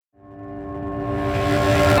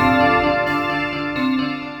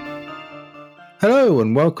Hello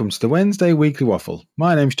and welcome to the Wednesday Weekly Waffle.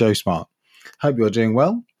 My name's Joe Smart. Hope you're doing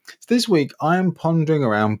well. So this week I am pondering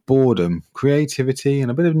around boredom, creativity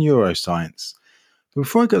and a bit of neuroscience. But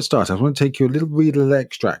before I get started, I want to take you read a little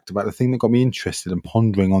extract about the thing that got me interested in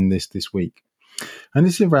pondering on this week. And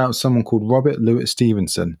this is about someone called Robert Louis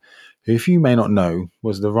Stevenson, who, if you may not know,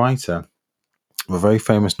 was the writer of a very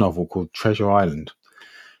famous novel called Treasure Island.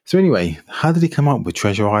 So anyway, how did he come up with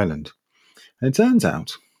Treasure Island? And it turns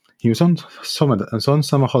out he was on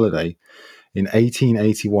summer holiday in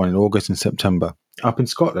 1881 in August and September up in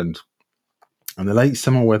Scotland. And the late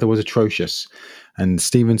summer weather was atrocious, and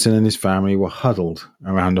Stevenson and his family were huddled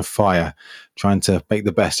around a fire, trying to make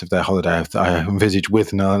the best of their holiday. I envisage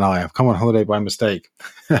with and I have come on holiday by mistake,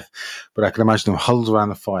 but I can imagine them huddled around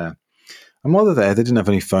the fire. And while they're there, they didn't have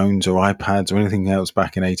any phones or iPads or anything else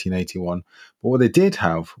back in 1881. But what they did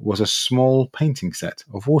have was a small painting set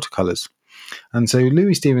of watercolours. And so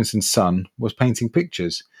Louis Stevenson's son was painting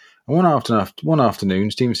pictures. And one afternoon,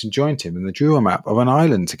 Stevenson joined him and they drew a map of an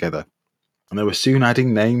island together. And they were soon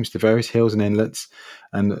adding names to various hills and inlets.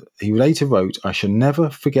 And he later wrote, "I shall never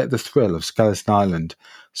forget the thrill of Skeleton Island,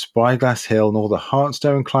 Spyglass Hill, nor the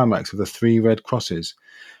heart-stirring climax of the 3 red crosses.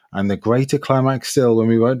 And the greater climax still when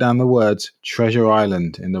we wrote down the words Treasure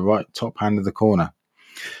Island in the right top hand of the corner."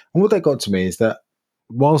 And what that got to me is that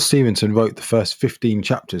while Stevenson wrote the first 15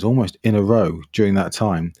 chapters almost in a row during that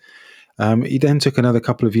time, he then took another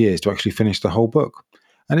couple of years to actually finish the whole book.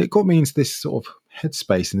 And it got me into this sort of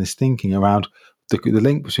headspace and this thinking around the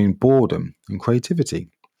link between boredom and creativity.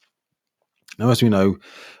 Now, as we know,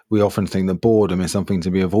 we often think that boredom is something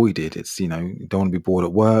to be avoided. It's, you don't want to be bored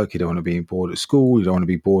at work, you don't want to be bored at school, you don't want to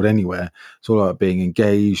be bored anywhere. It's all about being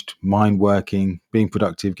engaged, mind working, being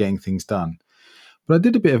productive, getting things done. But I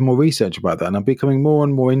did a bit of more research about that, and I'm becoming more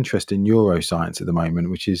and more interested in neuroscience at the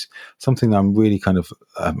moment, which is something that I'm really kind of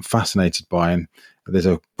fascinated by. And there's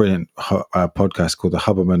a brilliant podcast called the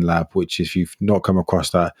Huberman Lab, which, if you've not come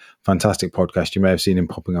across that fantastic podcast, you may have seen him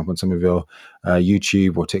popping up on some of your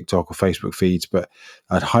YouTube or TikTok or Facebook feeds. But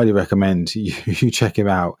I'd highly recommend you check him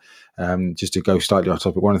out. Just to go slightly off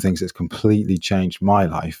topic, one of the things that's completely changed my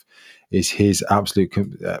life is his absolute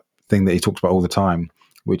thing that he talks about all the time,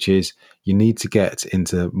 which is you need to get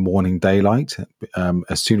into morning daylight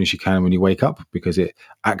as soon as you can when you wake up, because it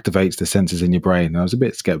activates the sensors in your brain. And I was a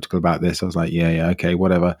bit skeptical about this. I was like, yeah, okay,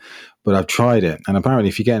 whatever. But I've tried it. And apparently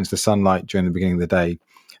if you get into the sunlight during the beginning of the day,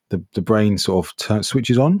 the brain sort of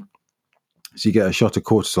switches on. So you get a shot of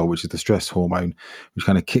cortisol, which is the stress hormone, which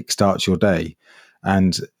kind of kickstarts your day.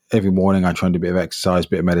 And every morning I try and do a bit of exercise, a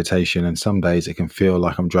bit of meditation, and some days it can feel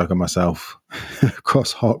like I'm dragging myself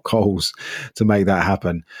across hot coals to make that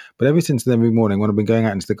happen. But ever since then, every morning when I've been going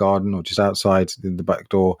out into the garden or just outside in the back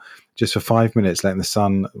door, just for 5 minutes, letting the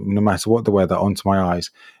sun, no matter what the weather, onto my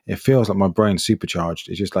eyes, it feels like my brain's supercharged.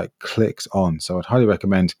 It just like clicks on. So I'd highly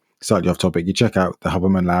recommend, slightly off topic, you check out the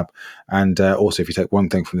Huberman Lab. And also, if you take one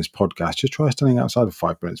thing from this podcast, just try standing outside for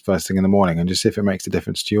 5 minutes first thing in the morning and just see if it makes a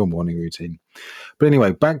difference to your morning routine. But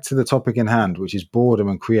anyway, back to the topic in hand, which is boredom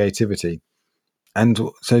and creativity. And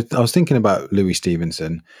so I was thinking about Louis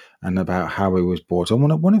Stevenson and about how he was bored. So I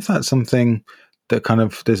wonder if that's something that kind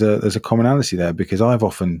of there's a commonality there, because I've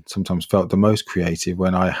often sometimes felt the most creative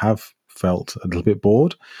when I have felt a little bit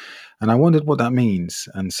bored. And I wondered what that means.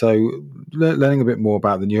 And so learning a bit more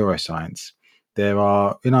about the neuroscience, there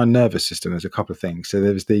are, in our nervous system, there's a couple of things. So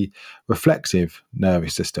there's the reflexive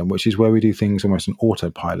nervous system, which is where we do things almost on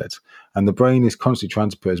autopilot. And the brain is constantly trying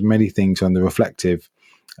to put as many things on the reflective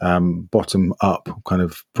bottom up kind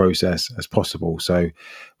of process as possible. So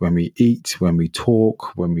when we eat, when we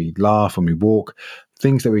talk, when we laugh, when we walk,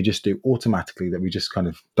 things that we just do automatically that we just kind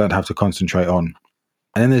of don't have to concentrate on.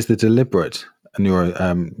 And then there's the deliberate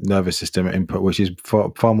nervous system input, which is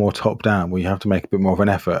far more top down, where you have to make a bit more of an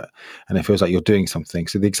effort and it feels like you're doing something.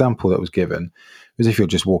 So the example that was given was if you're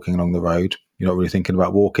just walking along the road, you're not really thinking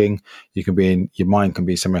about walking, your mind can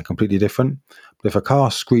be somewhere completely different. But if a car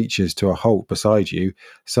screeches to a halt beside you,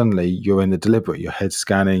 suddenly you're in the deliberate, your head's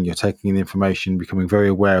scanning, you're taking in the information, becoming very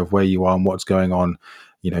aware of where you are and what's going on,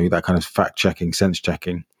 that kind of fact checking, sense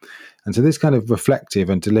checking. And so this kind of reflective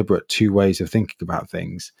and deliberate 2 ways of thinking about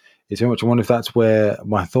things is very much, I wonder if that's where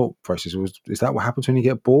my thought process was. Is that what happens when you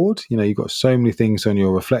get bored? You've got so many things on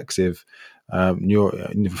your reflexive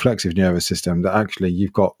nervous system that actually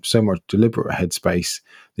you've got so much deliberate headspace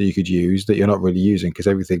that you could use that you're not really using, because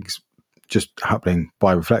everything's just happening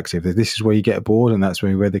by reflexive. This is where you get bored, and that's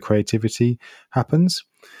where the creativity happens.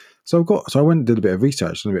 So I went and did a bit of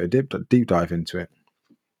research and a bit of deep dive into it.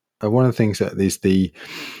 One of the things that is the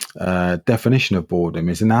definition of boredom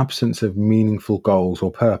is an absence of meaningful goals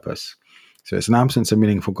or purpose. So it's an absence of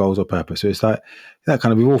meaningful goals or purpose. So it's like that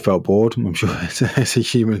kind of, we've all felt bored. I'm sure it's a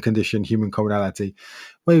human condition, human commonality,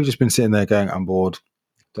 where you've just been sitting there going, I'm bored,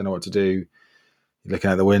 don't know what to do. You're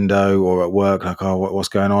looking out the window or at work, like, oh, what's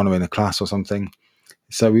going on, or in a class or something.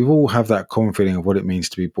 So we all have that common feeling of what it means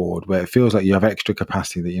to be bored, where it feels like you have extra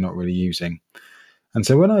capacity that you're not really using. And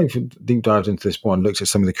so when I've deep dived into this more and looked at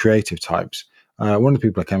some of the creative types, one of the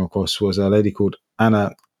people I came across was a lady called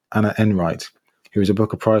Anna Enright, who is a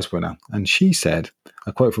Booker Prize winner. And she said,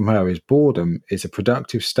 a quote from her is, boredom is a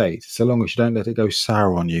productive state, so long as you don't let it go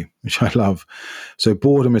sour on you, which I love. So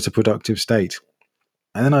boredom is a productive state.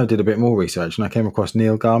 And then I did a bit more research and I came across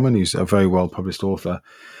Neil Gaiman, who's a very well-published author.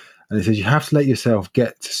 And he says, you have to let yourself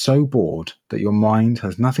get so bored that your mind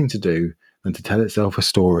has nothing to do than to tell itself a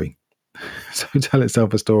story. So tell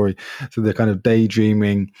itself a story. So they're kind of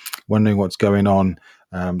daydreaming, wondering what's going on,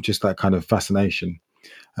 just that kind of fascination.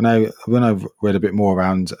 And when I've read a bit more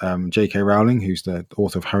around J.K. Rowling, who's the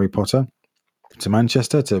author of Harry Potter, to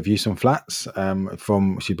Manchester to view some flats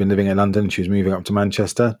she'd been living in London, she was moving up to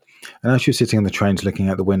Manchester. And as she was sitting on the trains looking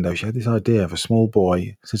out the window, she had this idea of a small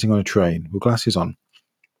boy sitting on a train with glasses on.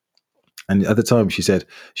 And at the time, she said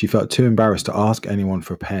she felt too embarrassed to ask anyone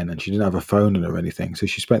for a pen, and she didn't have a phone on her or anything. So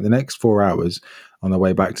she spent the next 4 hours on the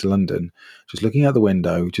way back to London, just looking out the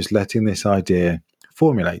window, just letting this idea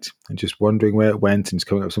formulate and just wondering where it went and just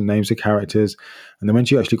coming up with some names of characters. And then when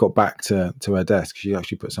she actually got back to her desk, she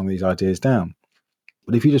actually put some of these ideas down.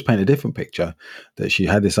 But if you just paint a different picture, that she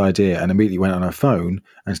had this idea and immediately went on her phone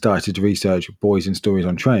and started to research boys in stories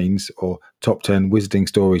on trains or top 10 wizarding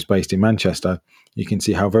stories based in Manchester, you can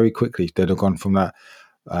see how very quickly they'd have gone from that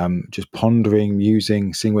just pondering,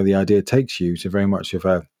 musing, seeing where the idea takes you, to very much of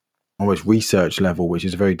a almost research level, which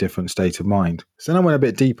is a very different state of mind. So then I went a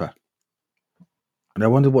bit deeper. And I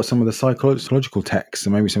wondered what some of the psychological texts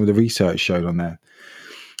and maybe some of the research showed on there.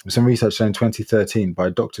 Some research done in 2013 by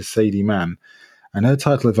Dr. Sadie Mann. And her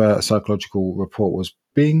title of her psychological report was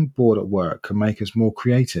Being Bored at Work Can Make Us More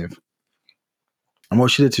Creative. And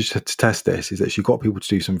what she did to test this is that she got people to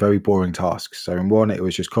do some very boring tasks. So in one, it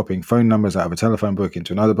was just copying phone numbers out of a telephone book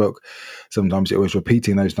into another book. Sometimes it was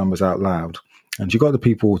repeating those numbers out loud. And she got the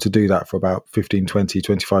people to do that for about 15, 20,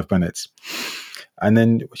 25 minutes. And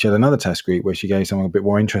then she had another test group where she gave someone a bit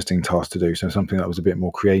more interesting task to do, so something that was a bit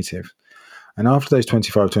more creative. And after those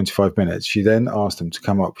 25 minutes, she then asked them to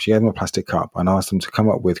come up. She gave them a plastic cup and asked them to come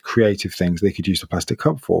up with creative things they could use the plastic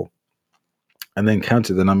cup for, and then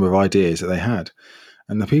counted the number of ideas that they had.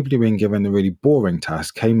 And the people who had been given the really boring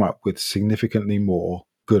task came up with significantly more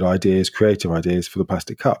good ideas, creative ideas for the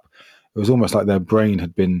plastic cup. It was almost like their brain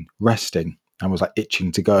had been resting and was like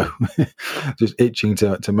itching to go, just itching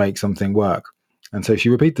to make something work. And so she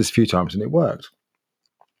repeated this a few times and it worked.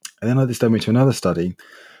 And then this led me to another study,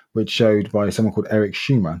 which showed by someone called Eric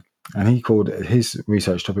Schumer. And he called his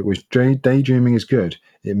research topic was Daydreaming is Good.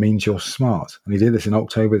 It Means You're Smart. And he did this in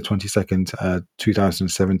October the 22nd,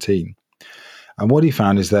 2017. And what he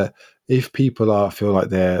found is that if people feel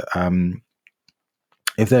like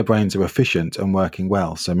if their brains are efficient and working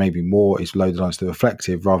well, so maybe more is loaded onto the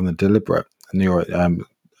reflective rather than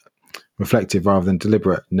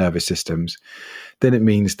deliberate nervous systems, then it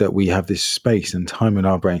means that we have this space and time in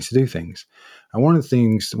our brains to do things. And one of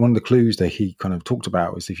the clues that he kind of talked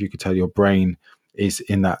about was, if you could tell your brain is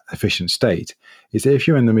in that efficient state, is that if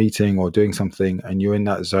you're in the meeting or doing something and you're in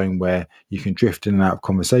that zone where you can drift in and out of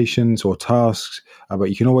conversations or tasks, but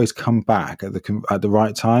you can always come back at the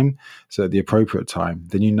right time, so at the appropriate time,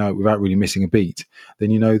 then you know, without really missing a beat,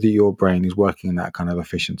 then you know that your brain is working in that kind of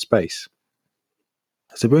efficient space.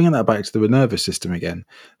 So bringing that back to the nervous system again.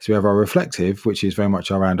 So we have our reflective, which is very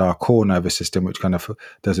much around our core nervous system, which kind of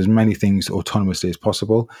does as many things autonomously as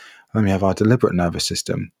possible. And then we have our deliberate nervous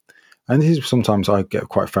system. And this is sometimes I get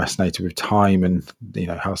quite fascinated with time and,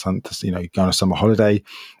 how you go on a summer holiday,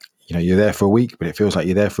 you're there for a week, but it feels like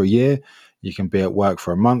you're there for a year. You can be at work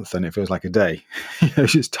for a month and it feels like a day.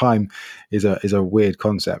 Just time is a weird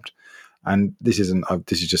concept. And this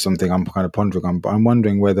is just something I'm kind of pondering on, but I'm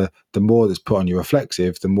wondering whether the more that's put on your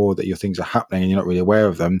reflexive, the more that your things are happening and you're not really aware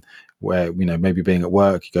of them, where, maybe being at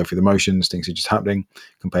work, you go through the motions, things are just happening,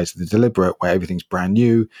 compared to the deliberate, where everything's brand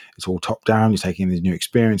new, it's all top down, you're taking these new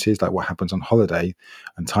experiences, like what happens on holiday,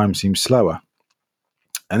 and time seems slower.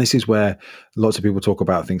 And this is where lots of people talk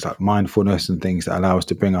about things like mindfulness and things that allow us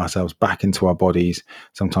to bring ourselves back into our bodies,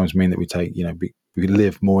 sometimes mean that we take, we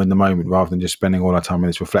live more in the moment rather than just spending all our time in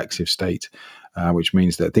this reflexive state, which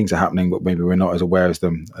means that things are happening, but maybe we're not as aware of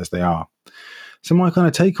them as they are. So my kind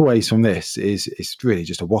of takeaways from this is it's really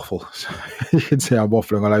just a waffle. You can see I'm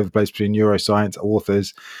waffling all over the place between neuroscience,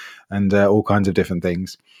 authors, and all kinds of different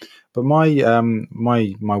things. But my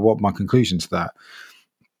conclusion to that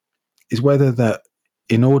is whether that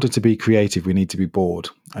in order to be creative, we need to be bored.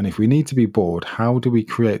 And if we need to be bored, how do we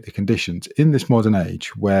create the conditions in this modern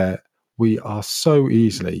age where we are so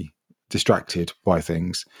easily distracted by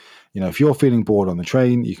things? If you're feeling bored on the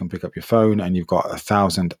train, you can pick up your phone and you've got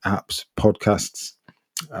 1,000 apps, podcasts,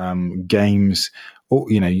 games, or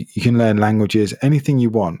you can learn languages, anything you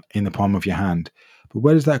want in the palm of your hand. But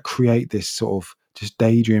where does that create this sort of just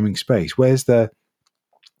daydreaming space? Where's the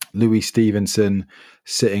Louis Stevenson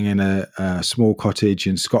sitting in a small cottage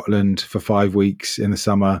in Scotland for 5 weeks in the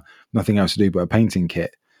summer, nothing else to do but a painting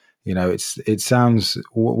kit? It sounds,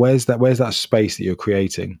 where's that space that you're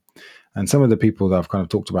creating? And some of the people that I've kind of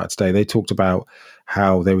talked about today, they talked about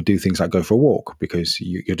how they would do things like go for a walk, because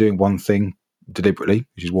you're doing one thing deliberately,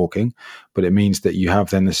 which is walking, but it means that you have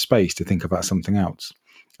then the space to think about something else.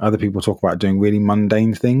 Other people talk about doing really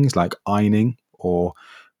mundane things like ironing or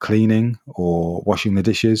cleaning or washing the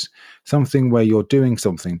dishes, something where you're doing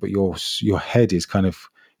something, but your head is kind of,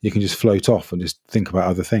 you can just float off and just think about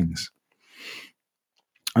other things.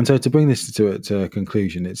 And so to bring this to a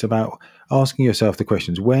conclusion, it's about asking yourself the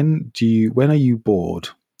questions: when are you bored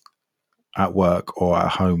at work or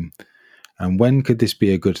at home? And when could this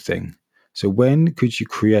be a good thing? So when could you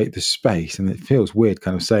create the space? And it feels weird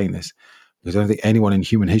kind of saying this, because I don't think anyone in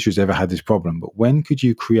human history has ever had this problem, but when could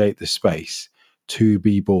you create the space to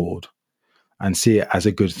be bored and see it as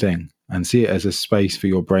a good thing, and see it as a space for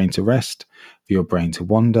your brain to rest, for your brain to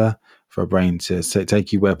wander, for a brain to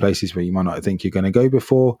take you where places where you might not think you're going to go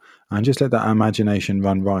before, and just let that imagination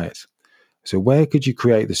run riot. So where could you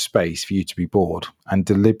create the space for you to be bored, and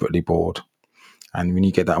deliberately bored? And when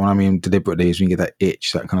you get that, when I mean deliberately, is when you get that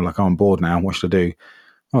itch, that kind of like, oh, I'm bored now, what should I do?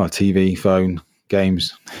 Oh, TV, phone,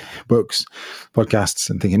 games, books, podcasts,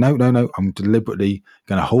 and thinking, no, I'm deliberately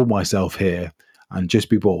going to hold myself here and just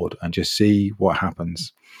be bored and just see what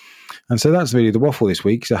happens. And so that's really the waffle this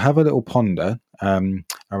week. So have a little ponder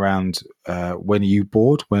around when are you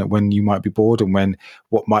bored, when you might be bored, and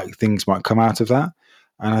what things might come out of that.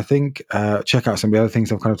 And I think check out some of the other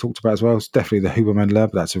things I've kind of talked about as well. It's definitely the Huberman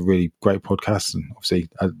Lab. That's a really great podcast, and obviously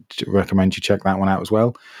I recommend you check that one out as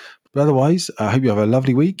well. But otherwise, I hope you have a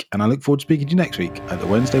lovely week, and I look forward to speaking to you next week at the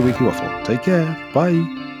Wednesday Weekly Waffle. Take care.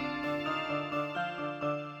 Bye.